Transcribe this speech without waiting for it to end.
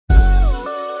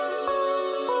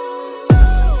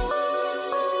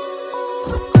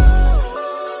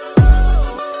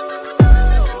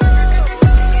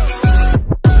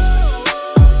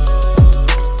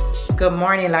Good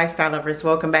morning, lifestyle lovers.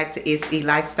 Welcome back to It's E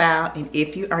Lifestyle. And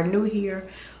if you are new here,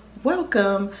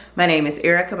 welcome. My name is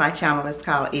Erica. My channel is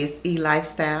called It's E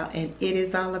Lifestyle, and it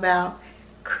is all about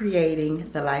creating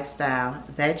the lifestyle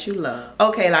that you love.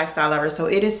 Okay, lifestyle lovers, so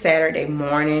it is Saturday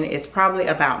morning. It's probably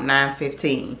about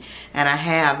 9:15, and I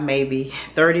have maybe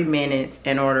 30 minutes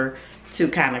in order to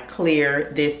kind of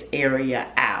clear this area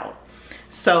out.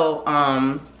 So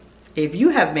if you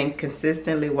have been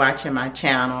consistently watching my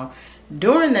channel,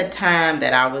 during the time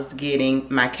that I was getting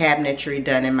my cabinetry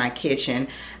done in my kitchen,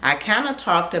 I kind of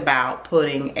talked about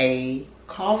putting a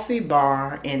coffee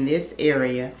bar in this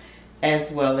area as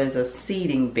well as a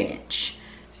seating bench.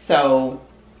 So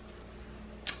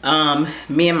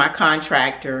me and my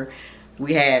contractor,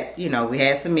 we had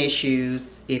some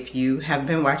issues. If you have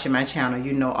been watching my channel,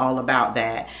 you know all about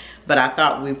that. But I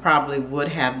thought we probably would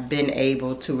have been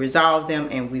able to resolve them,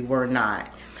 and we were not.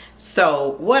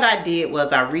 So what I did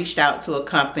was I reached out to a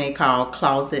company called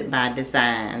Closet by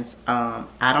Designs.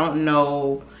 I don't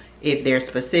know if they're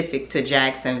specific to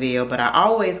Jacksonville, but I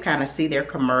always kind of see their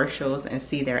commercials and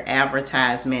see their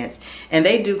advertisements, and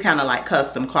they do kind of like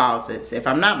custom closets. If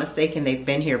I'm not mistaken, they've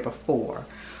been here before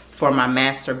for my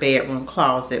master bedroom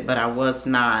closet, but I was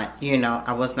not,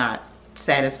 I was not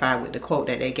satisfied with the quote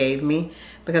that they gave me,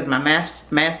 because my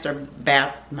master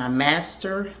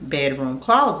bedroom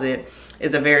closet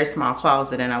is a very small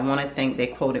closet, and I want to think they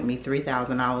quoted me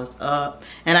 $3,000 up,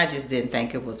 and I just didn't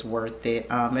think it was worth it.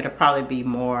 It'll probably be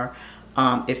more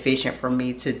efficient for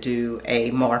me to do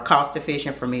more cost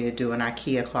efficient for me to do an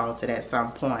IKEA closet at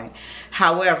some point.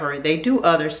 However, they do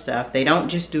other stuff. They don't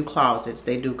just do closets.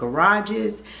 They do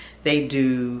garages. They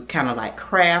do kind of like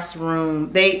crafts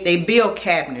room. They build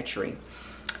cabinetry.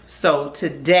 So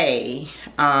today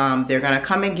they're gonna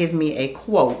come and give me a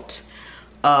quote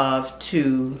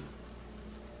to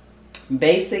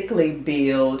basically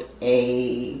build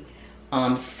a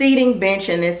seating bench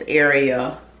in this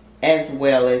area, as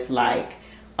well as like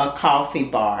a coffee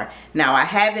bar. Now I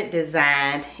have it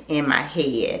designed in my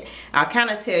head. I'll kind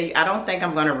of tell you, I don't think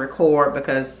I'm going to record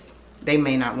because they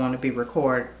may not want to be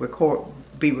recorded,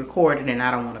 and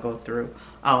I don't want to go through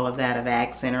all of that of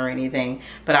accent or anything,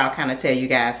 but I'll kind of tell you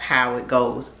guys how it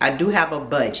goes. I do have a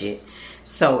budget,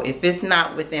 so if it's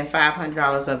not within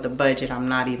 $500 of the budget, I'm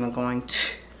not even going to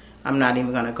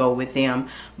go with them.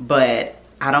 But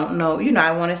I don't know,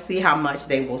 I want to see how much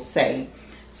they will say.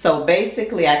 So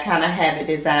basically I kind of have it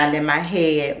designed in my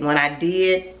head. When I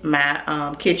did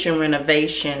my kitchen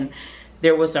renovation,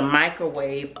 there was a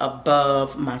microwave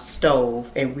above my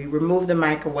stove, and we removed the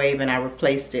microwave and I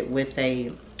replaced it with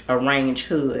a range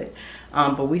hood.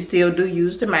 But we still do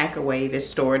use the microwave. It's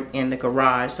stored in the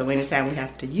garage, so anytime we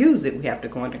have to use it, we have to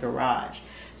go in the garage.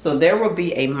 So there will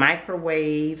be a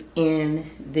microwave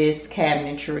in this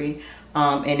cabinetry,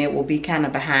 and it will be kind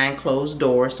of behind closed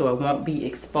doors, so it won't be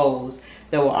exposed.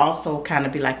 There will also kind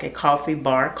of be like a coffee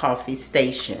bar, coffee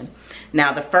station.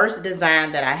 Now the first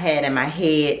design that I had in my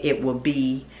head, it will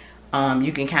be,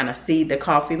 you can kind of see the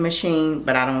coffee machine,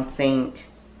 but I don't think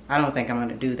I'm going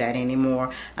to do that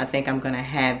anymore. I think I'm going to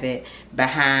have it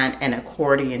behind an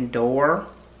accordion door,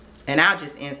 and I'll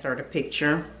just insert a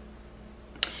picture.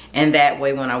 And that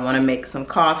way, when I want to make some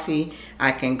coffee,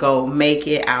 I can go make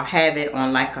it. I'll have it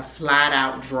on like a slide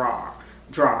out drawer.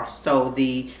 So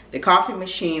the coffee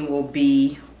machine will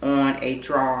be on a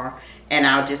drawer, and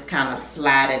I'll just kind of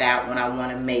slide it out when I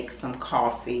want to make some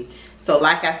coffee. So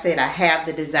like I said, I have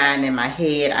the design in my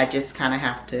head. I just kind of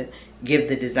have to give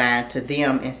the design to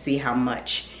them and see how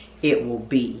much it will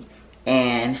be.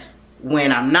 And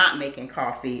when I'm not making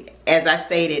coffee, as I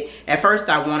stated, at first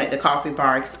I wanted the coffee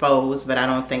bar exposed, but I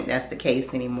don't think that's the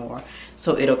case anymore.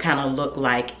 So it'll kind of look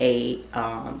like a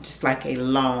just like a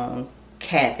long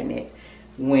cabinet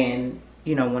when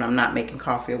when I'm not making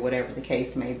coffee or whatever the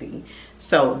case may be.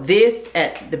 So this,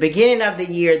 at the beginning of the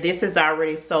year, this is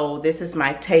already sold. This is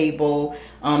my table.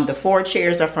 The 4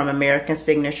 chairs are from American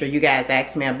Signature. You guys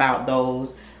asked me about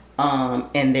those,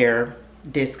 and they're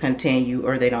discontinued,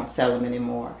 or they don't sell them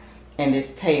anymore. And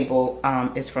this table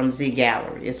is from Z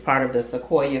Gallery. It's part of the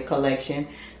Sequoia collection.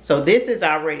 So this is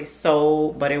already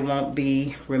sold, but it won't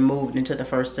be removed until the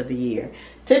first of the year.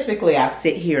 Typically I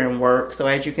sit here and work, so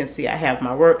as you can see, I have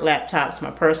my work laptops,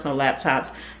 my personal laptops.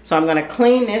 So I'm going to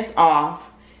clean this off,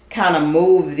 kind of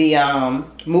move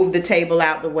the table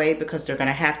out the way, because they're going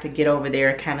to have to get over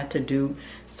there kind of to do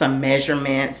some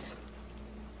measurements.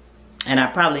 And I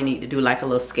probably need to do like a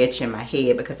little sketch in my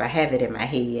head, because I have it in my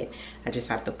head. I just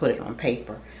have to put it on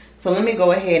paper. So let me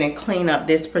go ahead and clean up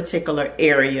this particular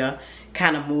area.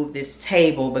 kind of move this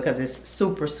table because it's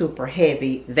super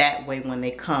heavy. That way when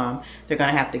they come, they're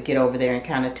gonna have to get over there and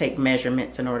kind of take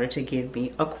measurements in order to give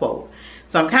me a quote.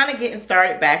 So I'm kind of getting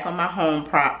started back on my home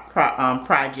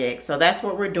project. So that's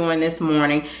what we're doing this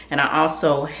morning. And I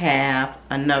also have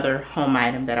another home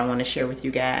item that I want to share with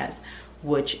you guys,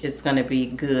 which is going to be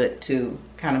good to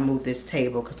kind of move this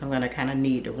table because I'm going to kind of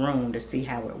need the room to see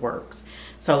how it works.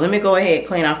 So let me go ahead,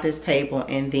 clean off this table,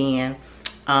 and then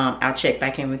I'll check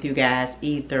back in with you guys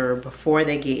either before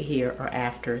they get here or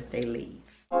after they leave.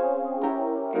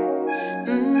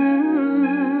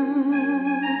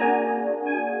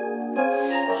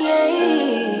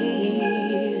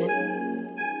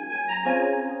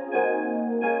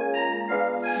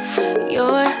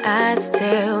 Your eyes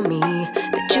tell me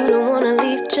that you don't wanna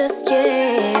leave just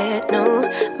yet. No,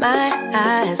 my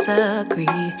eyes agree.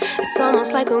 It's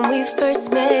almost like when we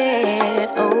first met.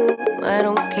 Oh, I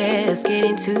don't care, it's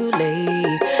getting too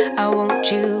late. I want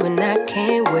you and I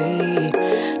can't wait.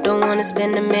 Don't wanna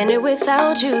spend a minute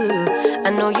without you. I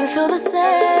know you feel the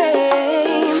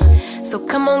same. So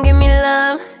come on, give me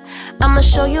love. I'ma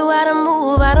show you how to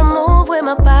move with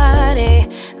my body.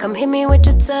 Come hit me with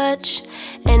your touch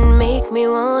and make me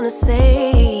wanna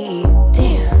say,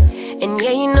 damn. And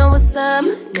yeah, you know what's up.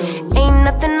 Ain't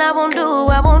nothing I won't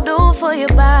do for your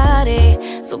body.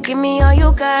 So give me all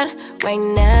you got right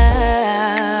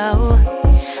now.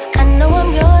 I know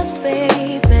I'm yours,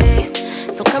 baby.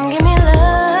 So come give me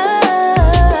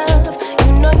love.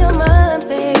 You know you're mine,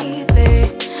 baby.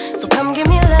 So come give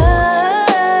me love.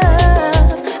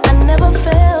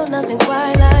 Nothing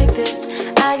quite like this.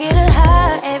 I get a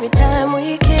high every time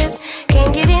we kiss.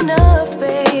 Can't get enough,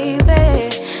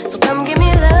 baby. So come give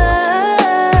me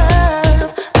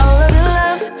love, all of your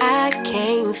love. I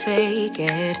can't fake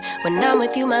it. When I'm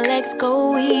with you, my legs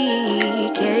go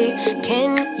weak. Yeah.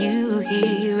 Can you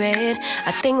hear it?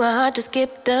 I think my heart just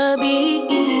skipped a beat.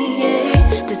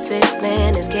 Yeah. This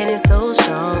feeling is getting so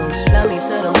strong. Love me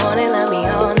till the morning, love me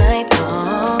all night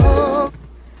long.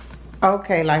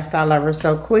 Okay, lifestyle lovers,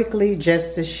 so quickly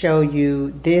just to show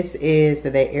you, this is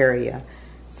the area.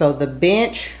 So the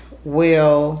bench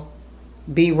will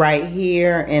be right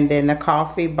here, and then the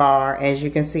coffee bar, as you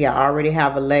can see, I already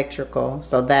have electrical,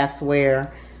 so that's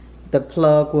where the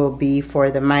plug will be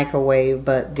for the microwave.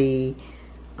 But the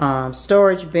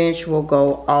storage bench will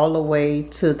go all the way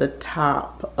to the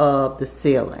top of the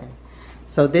ceiling.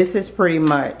 So this is pretty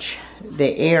much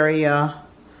the area,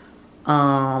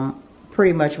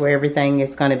 pretty much where everything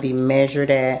is going to be measured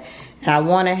at. And I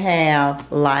want to have,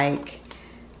 like,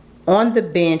 on the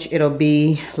bench, it'll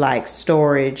be like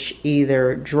storage,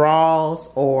 either drawers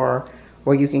or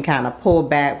where you can kind of pull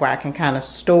back, where I can kind of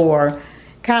store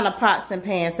kind of pots and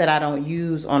pans that I don't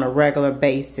use on a regular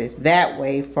basis. That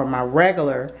way, for my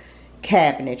regular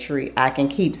cabinetry, I can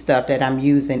keep stuff that I'm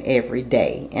using every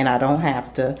day, and I don't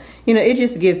have to, you know, it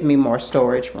just gives me more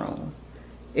storage room.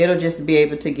 It'll just be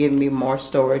able to give me more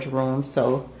storage room.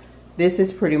 So this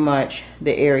is pretty much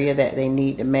the area that they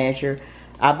need to measure.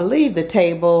 I believe the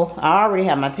table, I already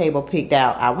have my table picked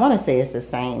out. I want to say it's the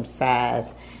same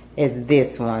size as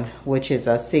this one, which is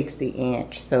a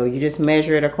 60-inch. So you just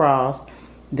measure it across.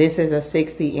 This is a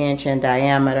 60-inch in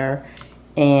diameter,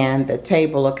 and the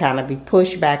table will kind of be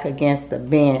pushed back against the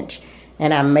bench,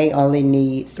 and I may only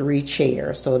need 3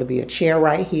 chairs. So it'll be a chair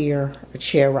right here, a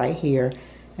chair right here,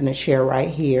 and a chair right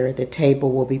here. The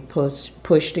table will be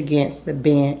pushed against the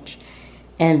bench,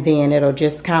 and then it'll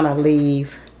just kind of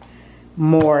leave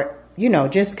more, you know,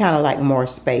 just kind of like more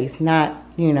space. Not,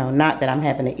 you know, not that I'm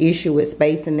having an issue with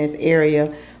space in this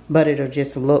area, but it'll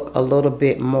just look a little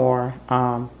bit more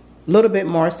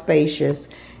spacious,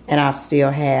 and I'll still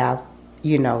have,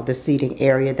 you know, the seating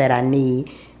area that I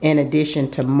need, in addition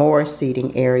to more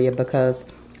seating area, because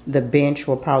the bench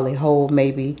will probably hold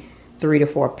maybe 3 to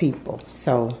 4 people.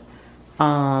 So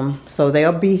so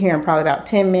they'll be here in probably about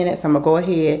 10 minutes. I'm gonna go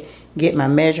ahead, get my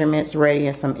measurements ready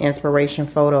and some inspiration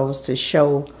photos to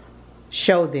show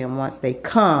them once they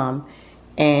come,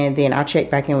 and then I'll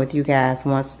check back in with you guys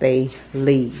once they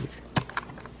leave.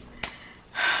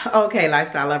 Okay,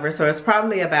 lifestyle lovers, so it's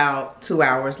probably about 2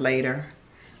 hours later.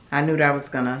 I knew that was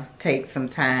gonna take some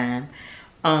time.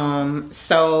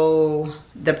 So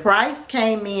the price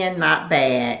came in not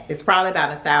bad. It's probably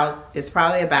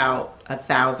about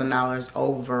 $1,000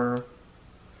 over.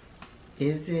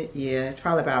 Is it? Yeah, it's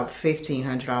probably about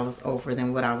 $1,500 over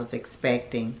than what I was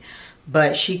expecting.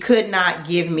 But she could not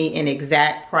give me an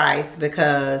exact price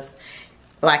because,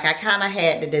 like, I kind of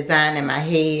had the design in my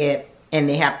head, and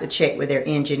they have to check with their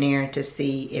engineer to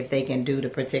see if they can do the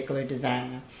particular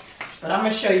design. But I'm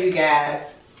gonna show you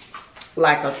guys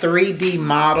like a 3D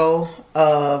model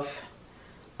of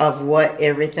of what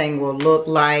everything will look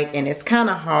like, and it's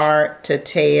kind of hard to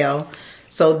tell.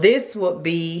 So this would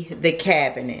be the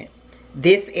cabinet.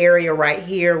 This area right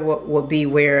here will be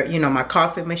where, you know, my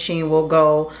coffee machine will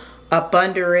go. Up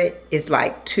under it is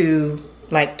like two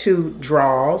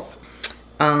drawers.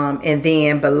 And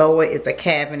then below it is a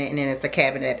cabinet, and then it's a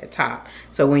cabinet at the top.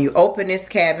 So when you open this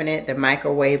cabinet, the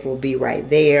microwave will be right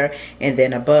there, and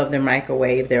then above the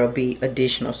microwave there will be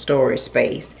additional storage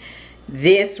space.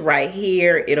 This right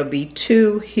here, it'll be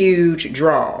 2 huge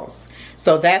drawers.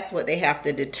 So that's what they have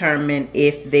to determine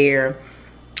if their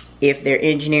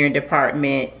engineering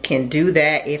department can do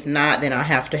that. If not, then I'll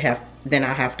have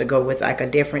to go with like a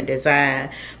different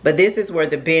design. But this is where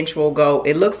the bench will go.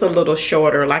 It looks a little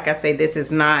shorter. Like I say, this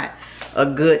is not a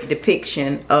good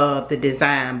depiction of the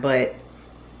design, but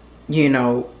you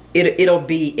know, it'll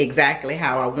be exactly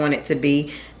how I want it to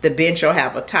be. The bench will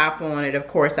have a top on it. Of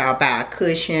course, I'll buy a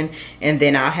cushion, and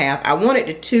then I wanted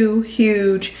the 2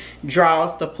 huge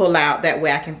drawers to pull out. That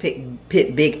way I can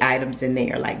put big items in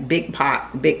there, like big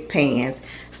pots, big pans,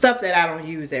 stuff that I don't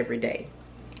use every day.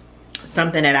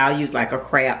 Something that I'll use like a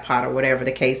crab pot or whatever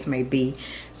the case may be.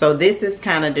 So this is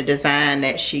kind of the design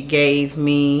that she gave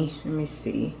me. Let me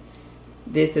see.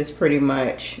 This is pretty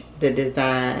much the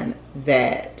design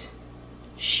that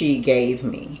she gave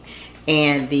me.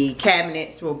 And the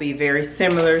cabinets will be very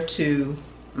similar to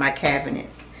my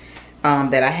cabinets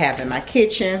that I have in my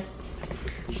kitchen.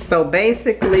 So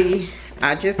basically,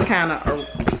 I just kind of,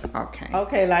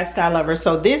 okay, lifestyle lover.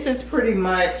 So this is pretty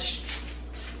much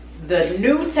the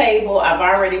new table. I've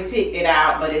already picked it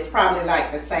out, but it's probably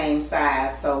like the same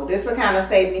size. So this will kind of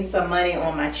save me some money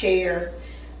on my chairs.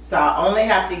 So I only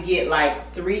have to get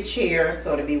like 3 chairs.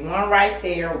 So it'll be 1 right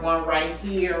there, 1 right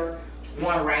here,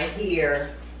 1 right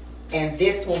here, and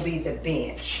this will be the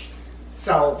bench.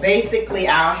 So basically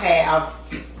I'll have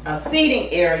a seating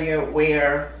area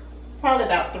where probably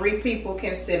about 3 people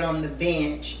can sit on the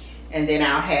bench, and then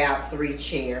I'll have 3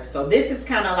 chairs. So this is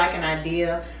kind of like an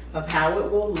idea of how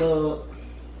it will look.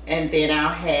 And then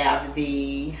I'll have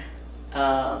the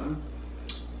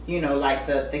you know, like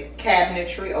the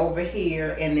cabinetry over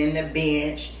here, and then the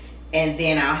bench, and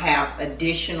then I'll have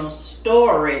additional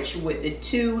storage with the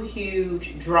 2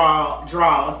 huge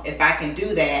drawers. If I can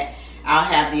do that, I'll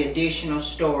have the additional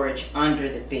storage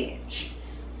under the bench.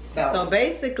 So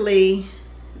basically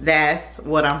that's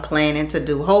what I'm planning to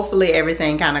do. Hopefully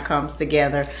everything kind of comes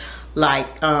together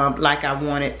like I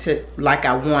want it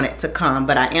to come.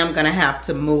 But I am gonna have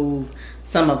to move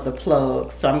some of the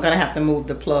plugs. So I'm gonna have to move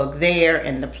the plug there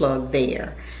and the plug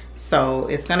there. So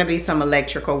it's gonna be some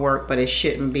electrical work, but it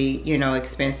shouldn't be, you know,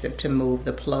 expensive to move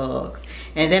the plugs.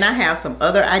 And then I have some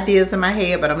other ideas in my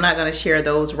head, but I'm not gonna share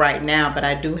those right now. But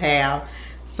I do have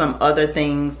some other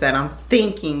things that I'm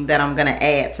thinking that I'm gonna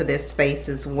add to this space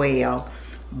as well.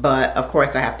 But of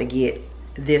course I have to get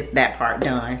that part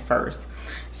done first.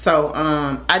 So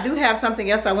I do have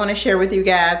something else I want to share with you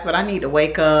guys, but I need to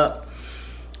wake up.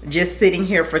 Just sitting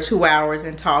here for 2 hours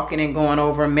and talking and going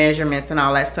over measurements and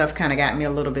all that stuff kind of got me a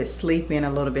little bit sleepy and a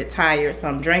little bit tired. So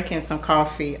I'm drinking some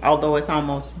coffee, although it's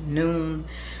almost noon.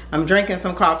 I'm drinking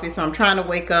some coffee, so I'm trying to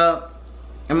wake up.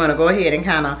 I'm gonna go ahead and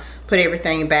kind of put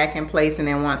everything back in place, and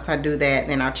then once I do that,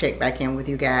 then I'll check back in with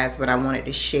you guys. But I wanted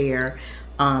to share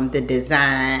the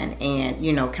design and,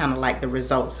 you know, kind of like the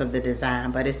results of the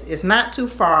design. But it's not too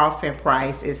far off in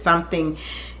price.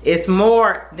 It's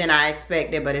more than I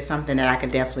expected, but it's something that I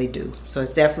could definitely do. So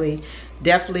it's definitely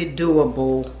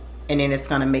doable, and then it's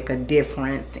gonna make a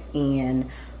difference in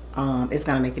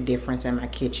my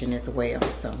kitchen as well.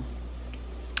 So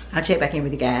I'll check back in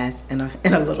with you guys in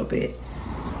a little bit.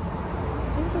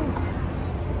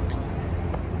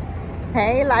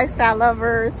 Hey lifestyle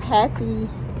lovers, happy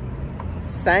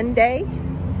Sunday.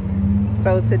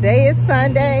 So today is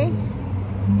Sunday.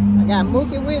 I got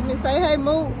Mookie with me. Say hey,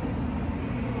 Mook.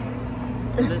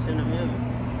 Listen to music.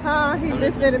 Huh? He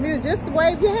listening to music. Just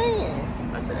wave your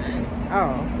hand. I said hey.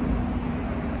 Oh.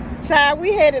 Child,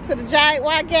 we headed to the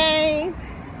Jaguar game.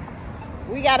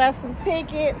 We got us some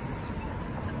tickets.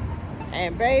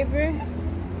 And baby,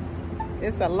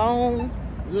 it's a long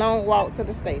walk to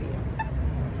the stadium.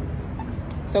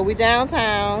 So we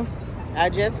downtown. I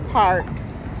just parked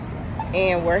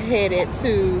and we're headed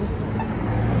to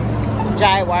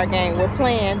Jaguar game. We're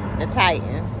playing the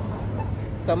Titans.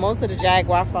 So most of the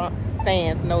Jaguar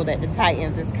fans know that the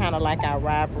Titans is kind of like our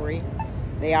rivalry.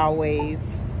 They always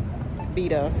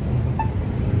beat us.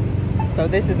 So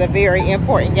this is a very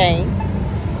important game.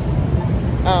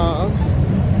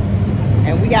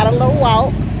 And we got a little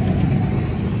walk.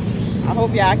 I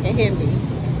hope y'all can hear me.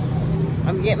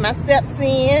 I'm getting my steps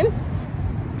in.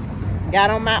 Got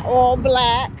on my all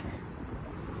black.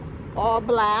 all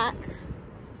black.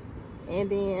 And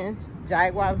then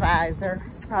Jaguar visor.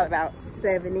 It's probably about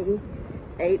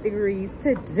 78 degrees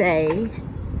today.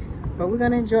 But we're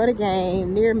gonna enjoy the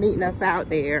game. Near meeting us out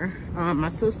there. My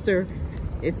sister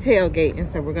is tailgating,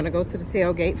 so we're gonna go to the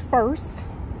tailgate first.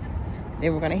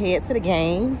 Then we're gonna head to the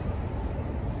game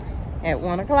at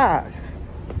 1 o'clock.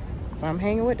 So I'm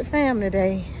hanging with the fam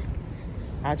today.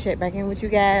 I'll check back in with you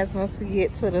guys once we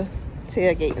get to the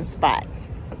tailgating spot.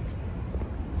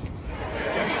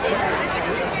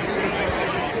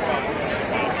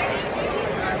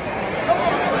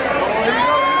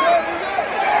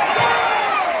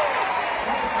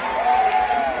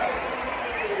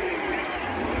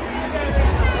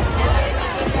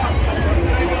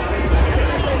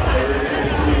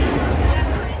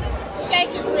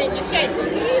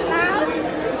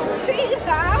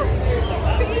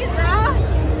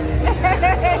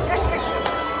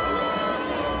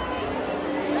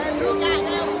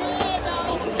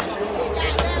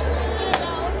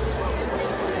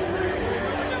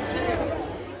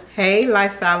 Hey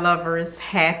lifestyle lovers,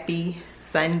 happy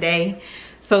Sunday.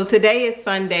 So today is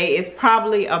Sunday. It's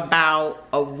probably about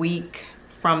a week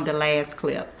from the last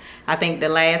clip. I think the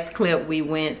last clip we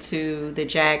went to the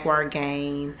Jaguar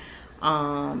game.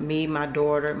 Me, my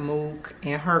daughter Mook,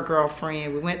 and her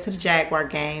girlfriend. We went to the Jaguar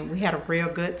game. We had a real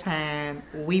good time.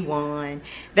 We won.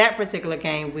 That particular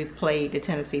game we played the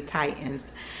Tennessee Titans.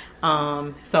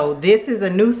 So this is a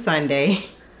new Sunday.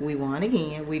 We won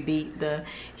again. We beat the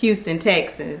Houston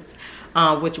Texans,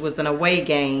 which was an away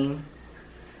game.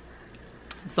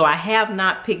 So I have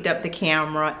not picked up the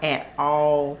camera at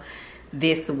all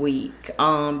this week.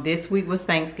 This week was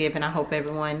Thanksgiving. I hope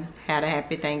everyone had a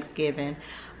happy Thanksgiving.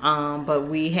 But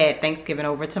we had Thanksgiving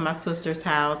over to my sister's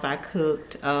house. I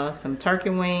cooked some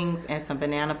turkey wings and some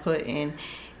banana pudding.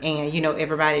 And, you know,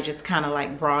 everybody just kind of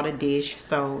like brought a dish.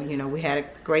 So, you know, we had a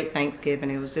great Thanksgiving.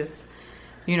 It was just,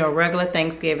 you know, regular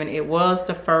Thanksgiving. It was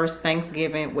the first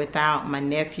Thanksgiving without my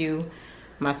nephew,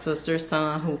 my sister's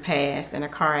son, who passed in a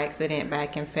car accident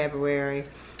back in February.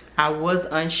 I was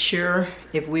unsure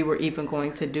if we were even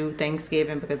going to do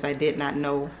Thanksgiving because I did not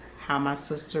know how my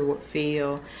sister would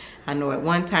feel. I know at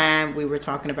one time we were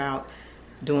talking about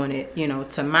doing it, you know,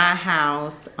 to my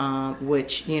house,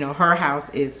 which, you know, her house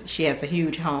is, she has a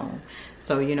huge home.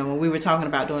 So, you know, when we were talking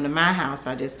about doing it to my house,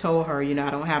 I just told her, you know,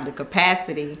 I don't have the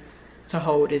capacity to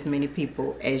hold as many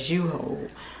people as you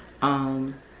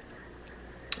hold,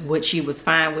 which she was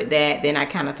fine with that. Then I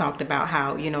kind of talked about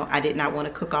how, you know, I did not want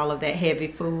to cook all of that heavy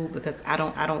food because I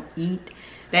don't eat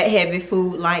that heavy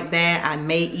food like that. I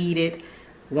may eat it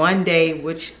one day,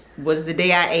 which was the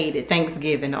day I ate it,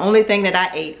 Thanksgiving. The only thing that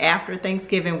I ate after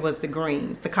Thanksgiving was the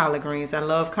greens, the collard greens. I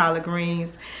love collard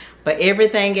greens, but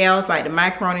everything else like the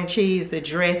macaroni and cheese, the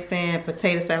dressing,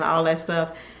 potato salad, all that stuff,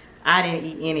 I didn't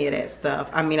eat any of that stuff.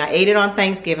 I mean, I ate it on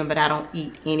Thanksgiving, but I don't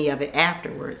eat any of it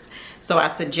afterwards. So I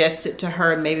suggested to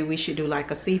her maybe we should do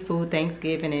like a seafood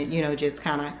Thanksgiving and, you know, just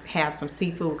kind of have some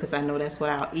seafood because I know that's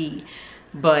what I'll eat.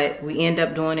 But we end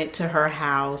up doing it to her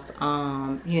house,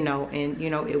 you know, and, you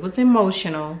know, it was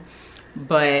emotional,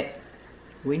 but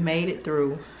we made it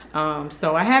through.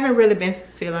 So I haven't really been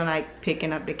feeling like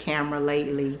picking up the camera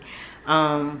lately.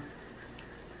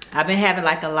 I've been having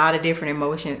like a lot of different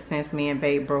emotions since me and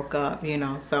Babe broke up, you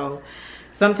know. So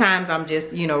sometimes I'm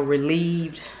just, you know,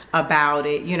 relieved about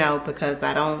it, you know, because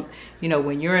I don't, you know,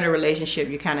 when you're in a relationship,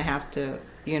 you kind of have to,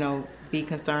 you know, be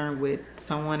concerned with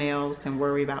someone else and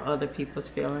worry about other people's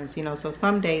feelings, you know. So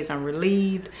some days I'm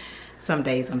relieved, some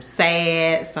days I'm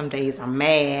sad, some days I'm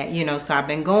mad, you know. So I've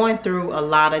been going through a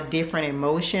lot of different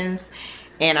emotions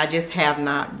and I just have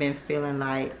not been feeling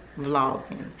like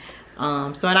vlogging.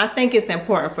 So and I think it's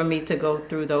important for me to go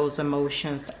through those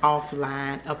emotions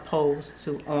offline opposed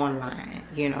to online.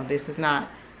 You know, this is not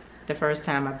the first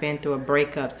time I've been through a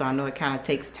breakup, so I know it kind of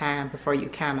takes time before you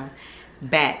kind of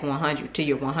back 100 to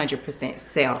your 100%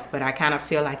 self. But I kind of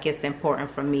feel like it's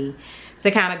important for me to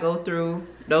kind of go through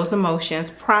those emotions,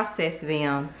 process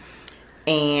them,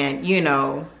 and, you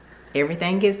know,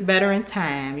 everything gets better in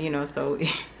time, you know. So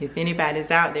if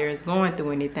anybody's out there is going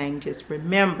through anything, just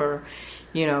remember,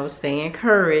 you know, stay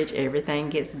encouraged. Everything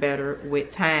gets better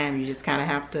with time. You just kind of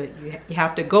have to, you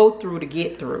have to go through to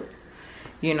get through,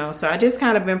 you know. So I just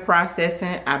kind of been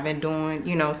processing. I've been doing,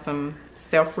 you know, some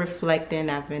self-reflecting.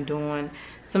 I've been doing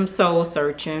some soul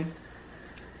searching,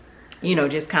 you know,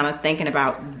 just kind of thinking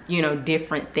about, you know,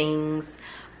 different things,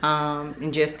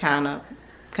 and just kind of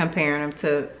comparing them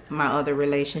to my other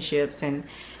relationships, and,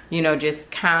 you know, just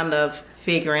kind of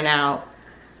figuring out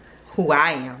who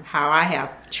I am, how I have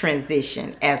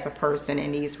transitioned as a person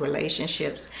in these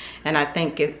relationships. And I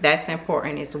think that's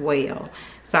important as well.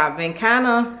 So I've been kind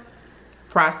of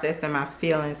processing my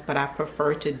feelings, but I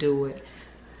prefer to do it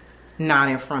not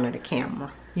in front of the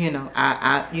camera. You know,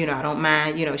 I don't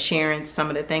mind, you know, sharing some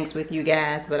of the things with you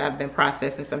guys, but I've been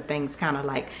processing some things kind of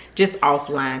like just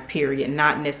offline, period.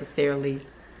 Not necessarily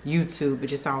YouTube, but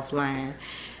just offline.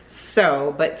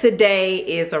 So, but today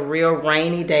is a real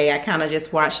rainy day. I kind of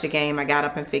just watched the game. I got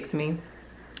up and fixed me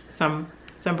some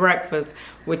breakfast,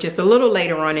 which is a little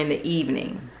later on in the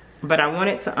evening. But I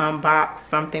wanted to unbox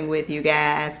something with you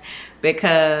guys,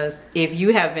 because if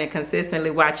you have been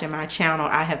consistently watching my channel,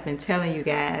 I have been telling you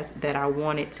guys that I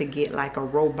wanted to get like a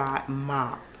robot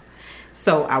mop.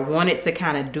 So I wanted to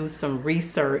kind of do some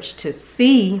research to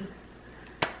see,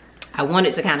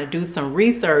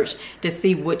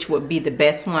 which would be the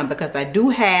best one, because I do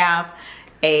have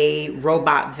a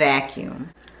robot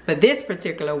vacuum, but this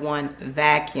particular one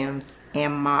vacuums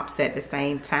and mops at the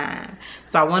same time.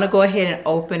 So I want to go ahead and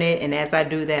open it, and as I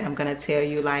do that, I'm going to tell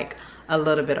you like a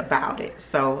little bit about it.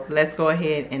 So let's go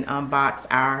ahead and unbox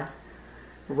our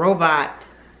robot,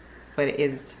 but it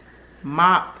is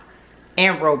mop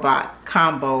and robot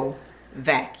combo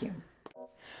vacuum.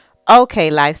 Okay,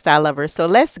 lifestyle lovers, so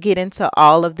let's get into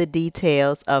all of the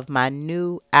details of my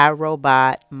new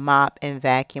Irobot mop and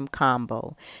vacuum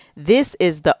combo. This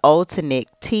is the Ultenic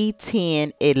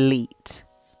T10 Elite.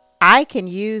 I can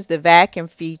use the vacuum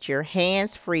feature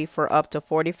hands-free for up to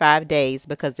 45 days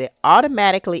because it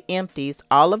automatically empties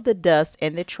all of the dust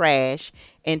and the trash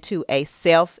into a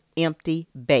self-empty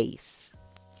base.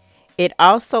 It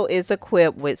also is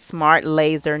equipped with smart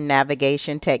laser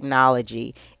navigation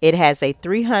technology. It has a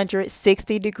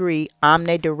 360-degree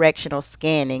omnidirectional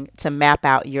scanning to map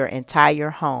out your entire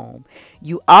home.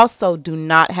 You also do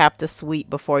not have to sweep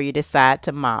before you decide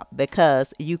to mop,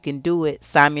 because you can do it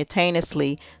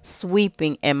simultaneously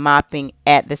sweeping and mopping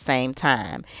at the same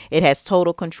time. It has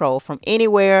total control from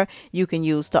anywhere. You can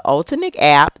use the Ultenic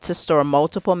app to store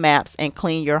multiple maps and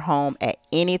clean your home at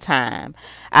any time.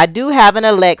 I do have an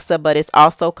Alexa, but it's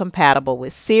also compatible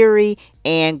with Siri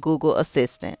and Google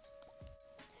Assistant.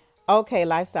 Okay,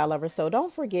 lifestyle lovers, so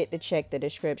don't forget to check the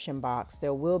description box.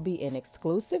 There will be an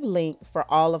exclusive link for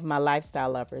all of my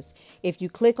lifestyle lovers. If you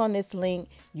click on this link,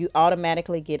 you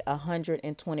automatically get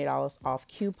 $120 off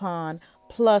coupon.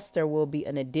 Plus, there will be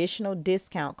an additional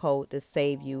discount code to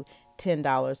save you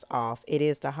 $10 off. It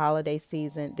is the holiday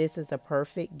season. This is a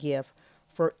perfect gift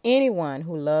for anyone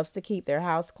who loves to keep their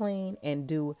house clean and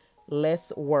do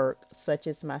less work, such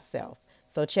as myself.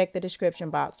 So check the description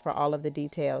box for all of the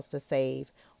details to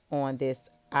save on this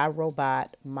Irobot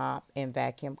mop and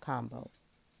vacuum combo.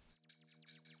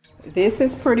 This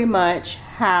is pretty much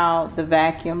how the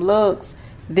vacuum looks.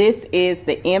 This is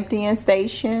the emptying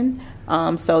station.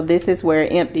 So this is where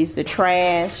it empties the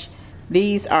trash.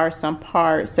 These are some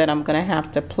parts that I'm gonna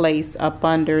have to place up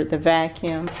under the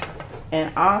vacuum,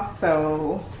 and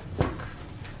also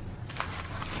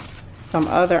some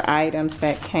other items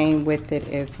that came with it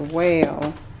as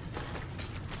well.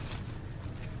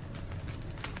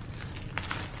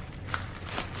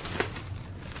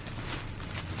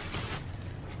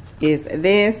 Is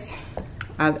this,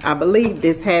 I believe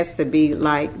this has to be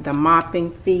like the mopping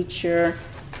feature.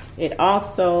 It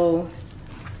also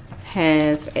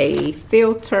has a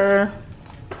filter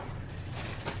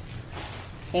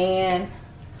and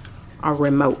a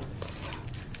remote.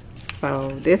 So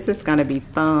this is going to be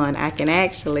fun. I can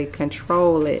actually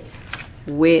control it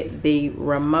with the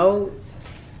remote,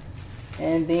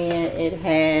 and then it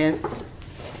has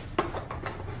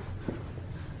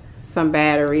some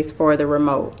batteries for the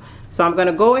remote. So I'm going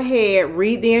to go ahead,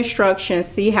 read the instructions,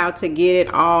 see how to get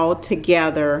it all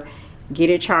together, get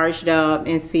it charged up,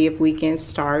 and see if we can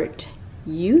start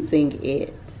using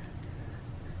it.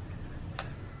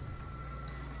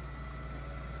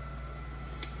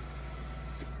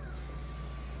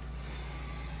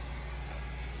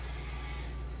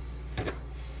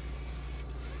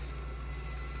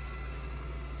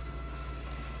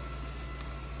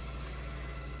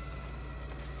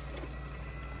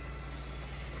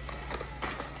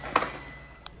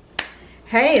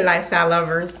 Hey lifestyle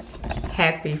lovers,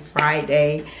 happy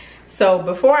Friday. So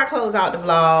before I close out the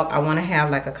vlog, I want to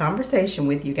have like a conversation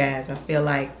with you guys. I feel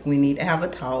like we need to have a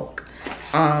talk.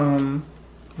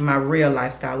 My real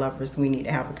lifestyle lovers, we need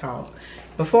to have a talk.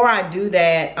 Before I do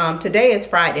that, today is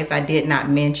Friday. If I did not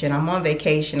mention, I'm on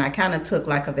vacation. I kind of took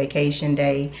like a vacation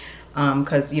day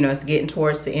because you know it's getting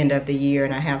towards the end of the year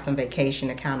and I have some vacation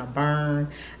to kind of burn.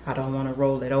 I don't want to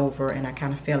roll it over, and I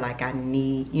kind of feel like I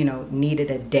needed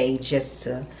a day just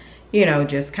to,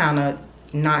 just kind of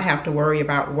not have to worry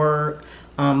about work.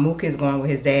 Mook is going with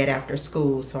his dad after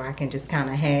school, so I can just kind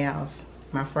of have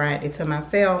my Friday to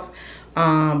myself.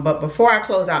 But before I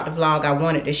close out the vlog, I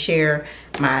wanted to share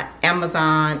my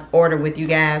Amazon order with you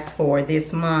guys for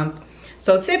this month.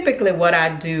 So typically what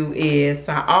I do is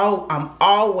I'm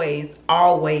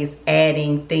always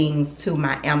adding things to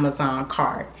my Amazon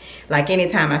cart. Like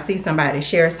anytime I see somebody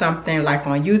share something like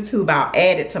on YouTube, I'll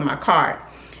add it to my cart.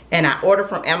 And I order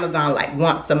from Amazon like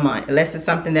once a month. Unless it's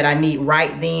something that I need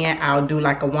right then, I'll do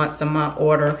like a once a month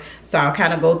order. So I'll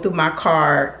kind of go through my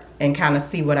cart and kind of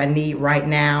see what I need right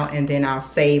now, and then I'll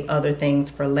save other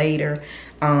things for later.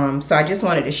 So I just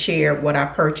wanted to share what I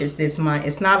purchased this month.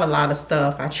 It's not a lot of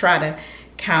stuff. I try to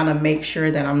kind of make sure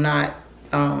that I'm not,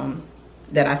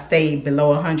 that I stay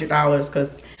below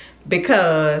 $100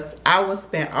 because I will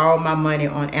spend all my money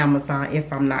on Amazon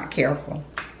if I'm not careful.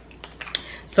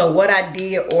 So what I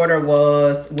did order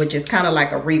was, which is kind of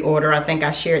like a reorder. I think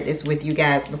I shared this with you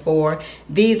guys before.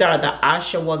 These are the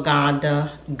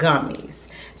Ashwagandha gummies.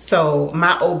 So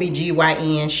my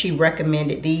OBGYN, she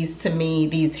recommended these to me.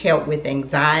 These help with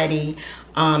anxiety.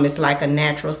 It's like a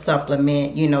natural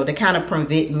supplement, you know, to kind of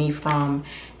prevent me from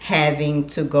having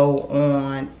to go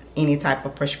on any type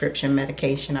of prescription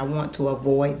medication. I want to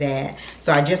avoid that.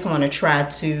 So I just want to try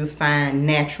to find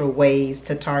natural ways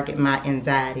to target my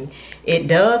anxiety. It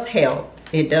does help.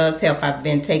 It does help. I've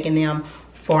been taking them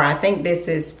for, I think this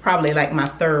is probably like my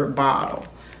 3rd bottle.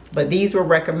 But these were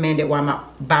recommended by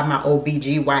my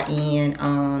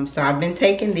OBGYN. So I've been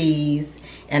taking these,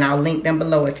 and I'll link them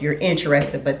below if you're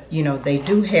interested. But, you know, they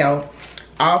do help.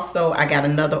 Also, I got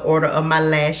another order of my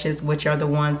lashes, which are the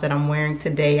ones that I'm wearing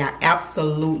today. I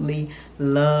absolutely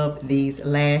love these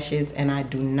lashes, and I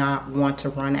do not want to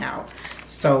run out.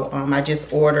 So I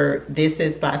just ordered, this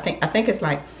is, I think it's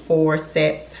like 4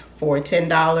 sets for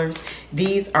 $10.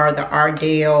 These are the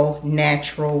Ardell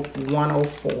Natural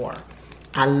 104.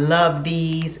 I love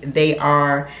these.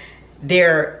 They're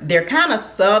kind of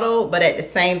subtle, but at the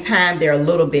same time they're a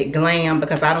little bit glam,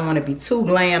 because I don't want to be too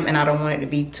glam and I don't want it to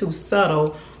be too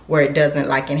subtle where it doesn't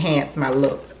like enhance my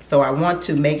looks. So I want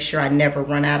to make sure I never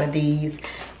run out of these.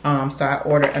 So I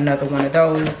ordered another one of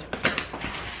those.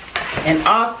 And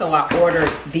also I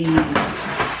ordered these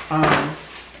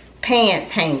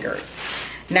pants hangers.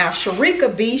 Now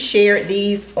Sharika B shared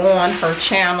these on her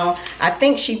channel. I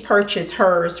think she purchased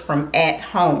hers from At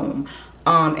Home.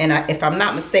 And if I'm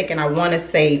not mistaken, I want to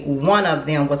say one of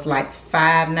them was like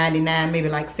 $5.99, maybe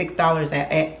like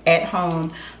 $6 at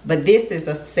Home. But this is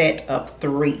a set of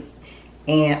 3.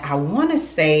 And I want to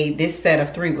say this set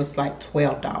of 3 was like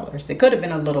 $12. It could have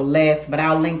been a little less, but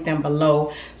I'll link them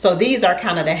below. So these are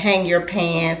kind of to hang your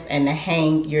pants and to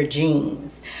hang your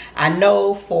jeans. I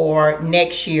know for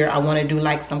next year, I want to do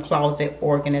like some closet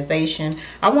organization.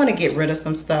 I want to get rid of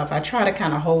some stuff. I try to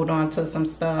kind of hold on to some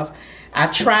stuff. I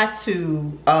try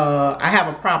to, I have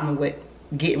a problem with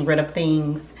getting rid of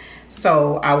things.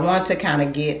 So I want to kind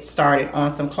of get started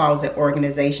on some closet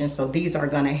organization. So these are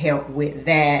going to help with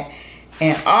that.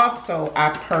 And also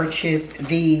I purchased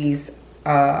these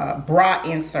bra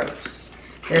inserts.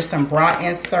 There's some bra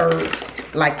inserts,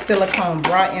 like silicone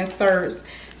bra inserts.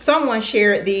 Someone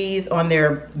shared these on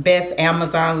their best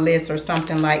Amazon list or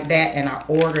something like that, and I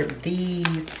ordered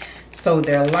these. So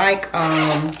they're like,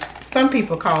 some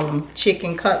people call them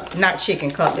not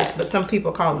chicken cutlets, but some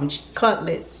people call them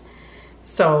cutlets.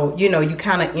 So, you know, you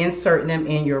kind of insert them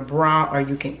in your bra, or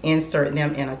you can insert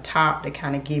them in a top to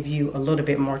kind of give you a little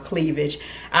bit more cleavage.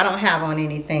 I don't have on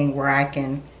anything where I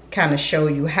can kind of show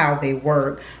you how they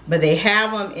work, but they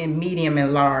have them in medium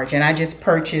and large, and I just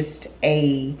purchased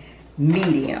a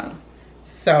medium.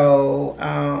 So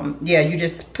yeah, you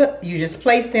just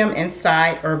place them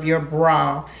inside of your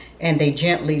bra, and they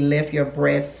gently lift your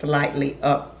breast slightly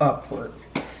upward.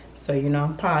 So, you know,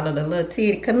 I'm part of the little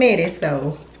titty committee,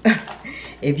 so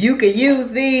if you could use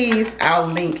these, I'll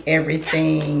link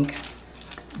everything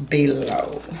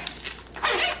below.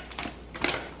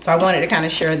 So I wanted to kind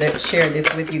of share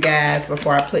this with you guys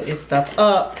before I put this stuff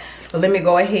up. But let me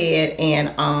go ahead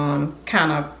and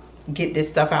kind of get this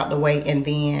stuff out the way, and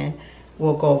then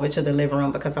we'll go over to the living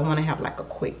room because I want to have like a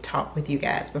quick talk with you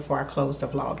guys before I close the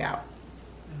vlog out.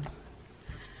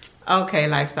 Okay,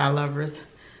 lifestyle lovers.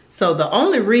 So the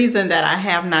only reason that I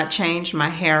have not changed my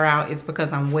hair out is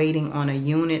because I'm waiting on a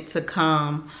unit to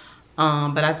come.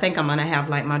 But I think I'm gonna have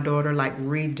like my daughter like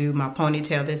redo my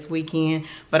ponytail this weekend.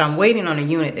 But I'm waiting on a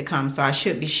unit to come, so I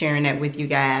should be sharing that with you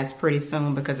guys pretty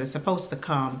soon because it's supposed to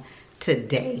come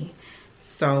today.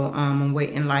 So I'm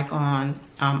waiting like on,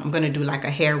 I'm gonna do like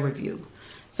a hair review.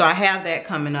 So I have that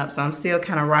coming up. So I'm still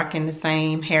kind of rocking the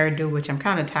same hairdo, which I'm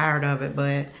kind of tired of it,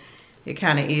 but it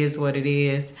kind of is what it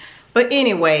is. But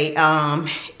anyway,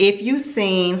 if you've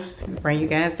seen, bring you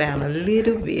guys down a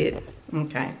little bit.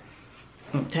 Okay.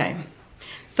 Okay.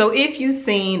 So if you've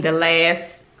seen the last,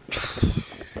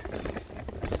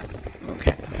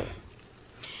 okay.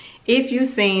 If you've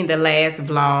seen the last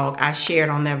vlog, I shared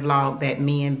on that vlog that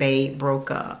me and Babe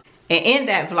broke up. And in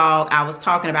that vlog, I was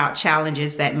talking about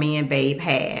challenges that me and Babe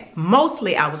had.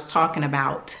 Mostly, I was talking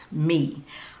about me,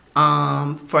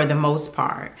 for the most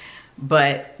part.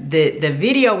 But the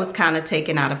video was kind of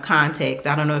taken out of context.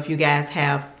 I don't know if you guys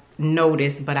have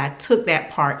noticed, but I took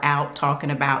that part out, talking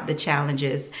about the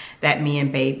challenges that me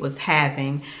and Babe was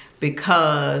having,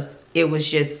 because it was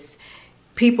just,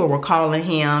 people were calling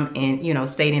him and, you know,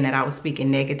 stating that I was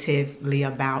speaking negatively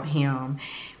about him,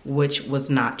 which was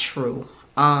not true.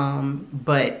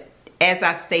 But as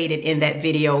I stated in that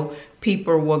video,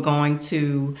 people were going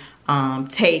to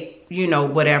take, you know,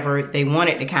 whatever they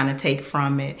wanted to kind of take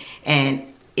from it, and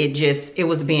it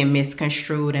was being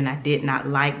misconstrued, and I did not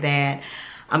like that.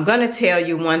 I'm gonna tell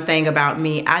you one thing about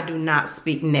me. I do not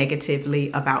speak negatively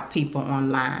about people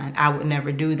online. I would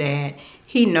never do that.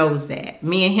 He knows that.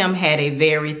 Me and him had a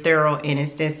very thorough and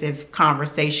extensive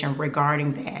conversation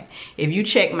regarding that. If you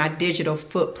check my digital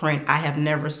footprint, I have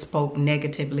never spoke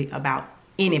negatively about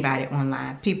anybody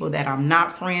online. People that I'm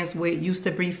not friends with, used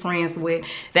to be friends with,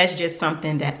 that's just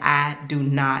something that I do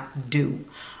not do.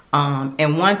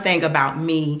 And one thing about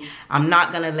me, I'm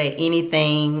not gonna let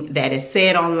anything that is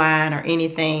said online or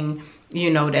anything, you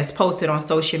know, that's posted on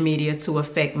social media to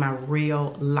affect my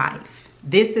real life.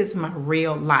 This is my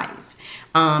real life.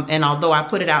 And although I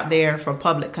put it out there for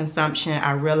public consumption,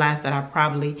 I realized that I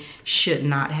probably should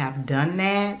not have done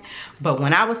that. But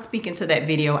when I was speaking to that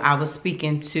video, I was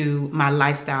speaking to my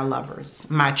lifestyle lovers,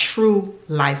 my true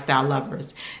lifestyle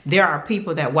lovers. There are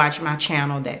people that watch my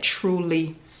channel that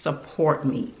truly support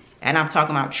me. And I'm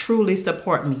talking about truly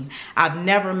support me. I've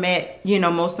never met, you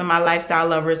know, most of my lifestyle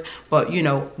lovers, but, you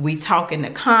know, we talk in the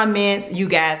comments. You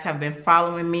guys have been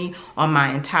following me on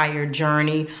my entire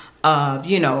journey of,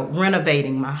 you know,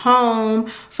 renovating my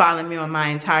home, following me on my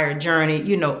entire journey,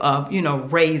 you know, of, you know,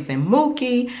 raising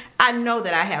Mookie. I know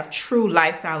that I have true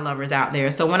lifestyle lovers out there.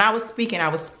 So when I was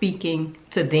speaking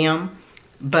to them,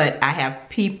 but I have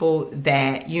people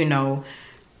that, you know,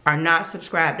 are not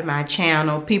subscribed to my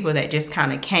channel, people that just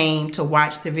kind of came to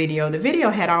watch the video. The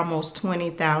video had almost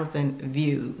 20,000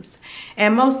 views.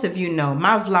 And most of you know,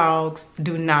 my vlogs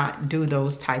do not do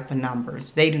those type of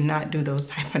numbers. They do not do those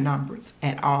type of numbers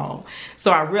at all.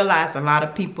 So I realized a lot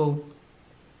of people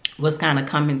was kind of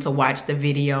coming to watch the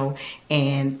video,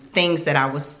 and things that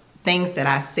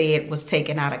I said was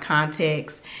taken out of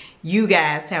context. You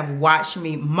guys have watched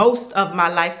me. Most of my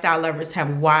lifestyle lovers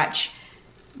have watched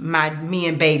me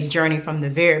and Babe's journey from the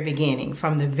very beginning.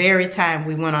 From the very time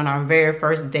we went on our very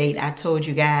first date, I told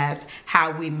you guys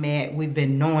how we met. We've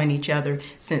been knowing each other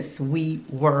since we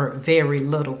were very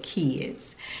little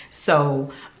kids.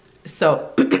 So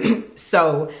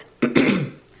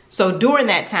during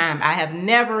that time, I have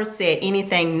never said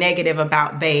anything negative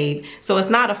about Babe. So it's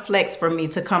not a flex for me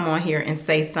to come on here and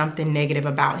say something negative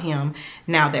about him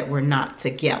now that we're not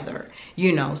together.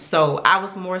 You know, so I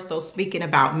was more so speaking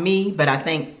about me, but I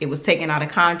think it was taken out of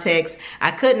context.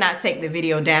 I could not take the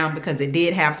video down because it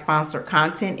did have sponsored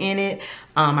content in it.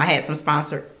 I had some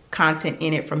sponsored content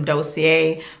in it from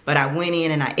Dossier, but I went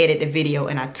in and I edited the video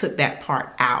and I took that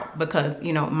part out because,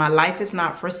 you know, my life is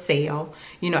not for sale.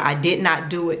 You know, I did not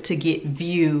do it to get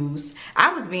views.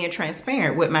 I was being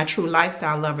transparent with my true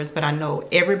lifestyle lovers, but I know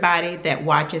everybody that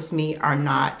watches me are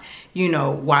not, you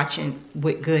know, watching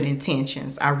with good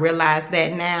intentions. I realize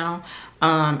that now.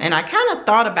 And I kind of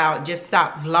thought about just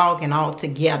stop vlogging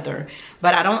altogether,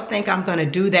 but I don't think I'm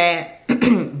gonna do that.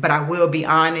 But I will be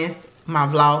honest, my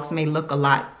vlogs may look a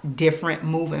lot different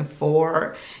moving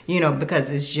forward, you know, because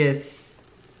it's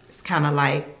kind of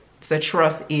like, it's a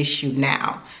trust issue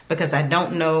now, because I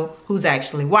don't know who's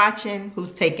actually watching,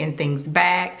 who's taking things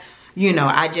back. You know,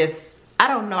 I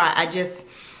don't know.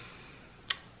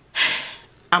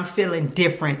 I'm feeling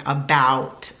different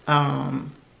about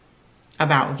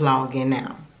vlogging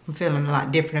now. I'm feeling a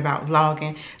lot different about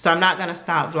vlogging. So I'm not gonna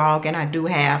stop vlogging. I do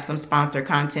have some sponsored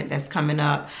content that's coming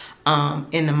up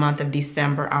in the month of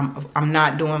December. I'm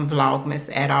not doing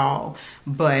Vlogmas at all,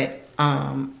 but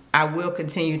I will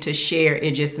continue to share.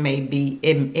 It just may be,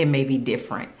 it may be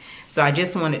different. So I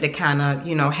just wanted to kind of,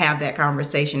 you know, have that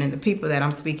conversation, and the people that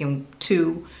I'm speaking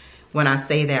to when I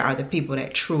say that are the people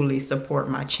that truly support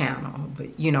my channel.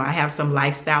 But, you know, I have some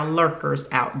lifestyle lurkers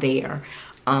out there,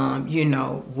 you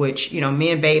know, which, you know,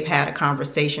 me and Babe had a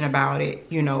conversation about it.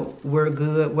 You know, we're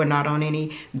good. We're not on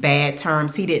any bad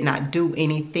terms. He did not do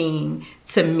anything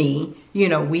to me. You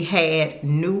know, we had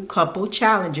new couple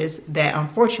challenges that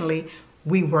unfortunately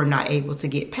we were not able to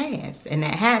get past, and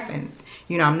that happens.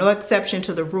 You know, I'm no exception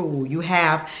to the rule. You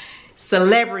have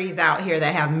celebrities out here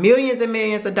that have millions and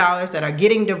millions of dollars that are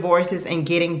getting divorces and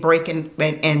getting breaking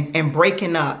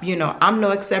up. You know, I'm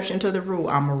no exception to the rule.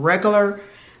 I'm a regular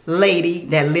lady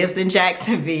that lives in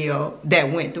Jacksonville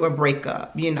that went through a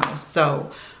breakup, you know.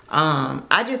 So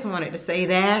I just wanted to say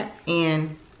that,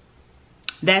 and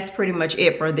that's pretty much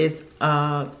it for this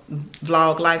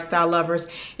vlog, lifestyle lovers.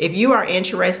 If you are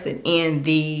interested in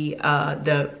the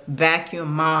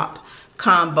vacuum mop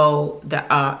combo, the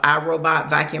Irobot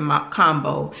vacuum mop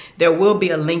combo, there will be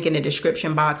a link in the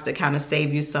description box to kind of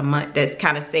save you some money, that's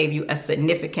kind of save you a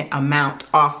significant amount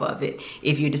off of it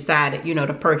if you decided, you know,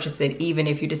 to purchase it, even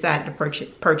if you decided to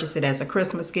purchase it as a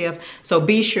Christmas gift. So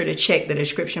be sure to check the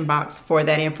description box for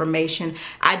that information.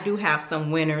 I do have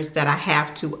some winners that I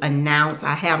have to announce.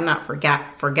 I have not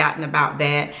forgotten about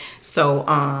that. So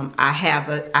I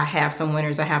have some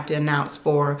winners I have to announce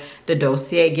for the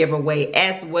dossier giveaway,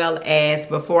 as well as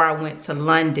before I went to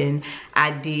London,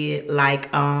 I did like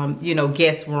you know,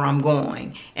 guess where I'm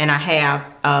going, and I have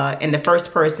and the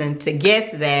first person to guess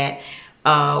that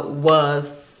was,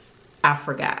 I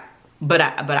forgot, but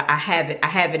I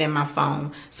have it in my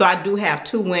phone. So I do have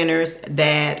 2 winners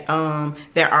that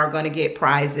are going to get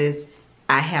prizes.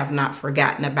 I have not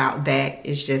forgotten about that.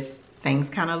 It's just things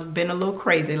kind of been a little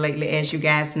crazy lately, as you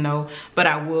guys know, but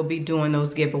I will be doing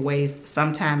those giveaways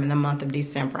sometime in the month of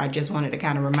December. I just wanted to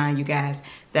kind of remind you guys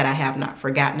that I have not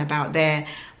forgotten about that.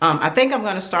 I think I'm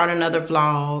going to start another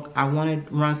vlog. I want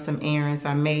to run some errands.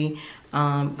 I may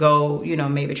go, you know,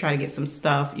 maybe try to get some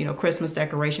stuff, you know, Christmas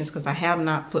decorations, because I have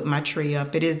not put my tree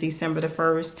up. It is December the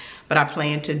 1st, but I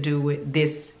plan to do it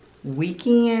this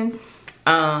weekend.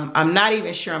 I'm not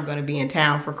even sure I'm going to be in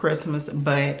town for Christmas,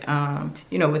 but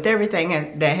you know, with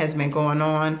everything that has been going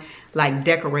on, like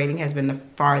decorating has been the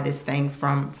farthest thing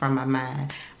from my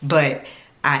mind. But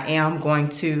I am going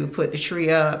to put the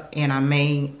tree up, and I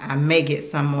may get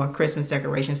some more Christmas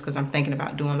decorations, because I'm thinking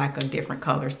about doing like a different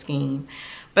color scheme.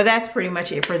 But that's pretty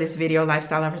much it for this video,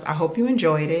 lifestyle lovers. I hope you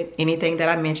enjoyed it. Anything that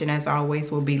I mentioned, as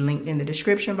always, will be linked in the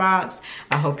description box.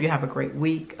 I hope you have a great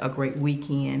week, a great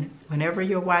weekend. Whenever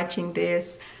you're watching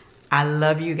this, I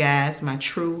love you guys, my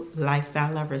true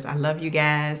lifestyle lovers. I love you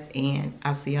guys, and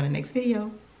I'll see you on the next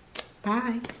video.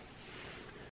 Bye.